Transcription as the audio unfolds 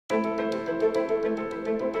The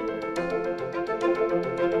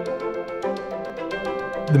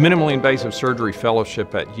Minimally Invasive Surgery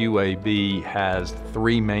Fellowship at UAB has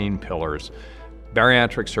three main pillars: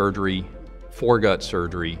 bariatric surgery, foregut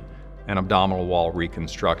surgery, and abdominal wall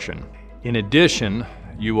reconstruction. In addition,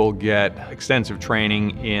 you will get extensive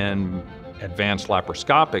training in advanced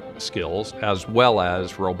laparoscopic skills as well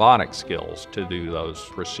as robotic skills to do those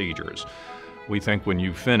procedures. We think when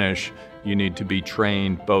you finish, you need to be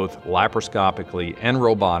trained both laparoscopically and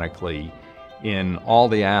robotically in all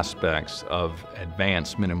the aspects of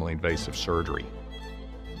advanced minimally invasive surgery.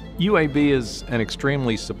 UAB is an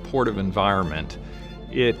extremely supportive environment.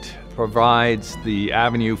 It provides the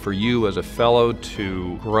avenue for you as a fellow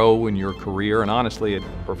to grow in your career, and honestly, it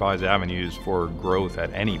provides avenues for growth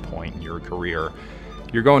at any point in your career.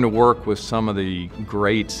 You're going to work with some of the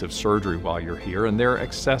greats of surgery while you're here, and they're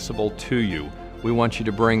accessible to you. We want you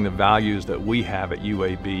to bring the values that we have at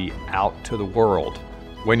UAB out to the world.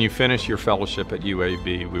 When you finish your fellowship at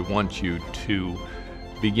UAB, we want you to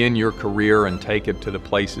begin your career and take it to the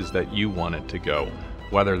places that you want it to go,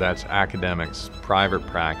 whether that's academics, private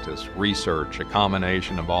practice, research, a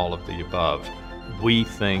combination of all of the above. We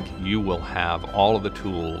think you will have all of the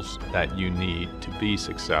tools that you need to be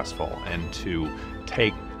successful and to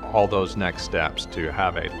take all those next steps to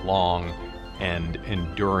have a long and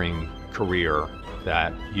enduring career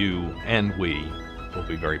that you and we will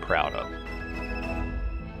be very proud of.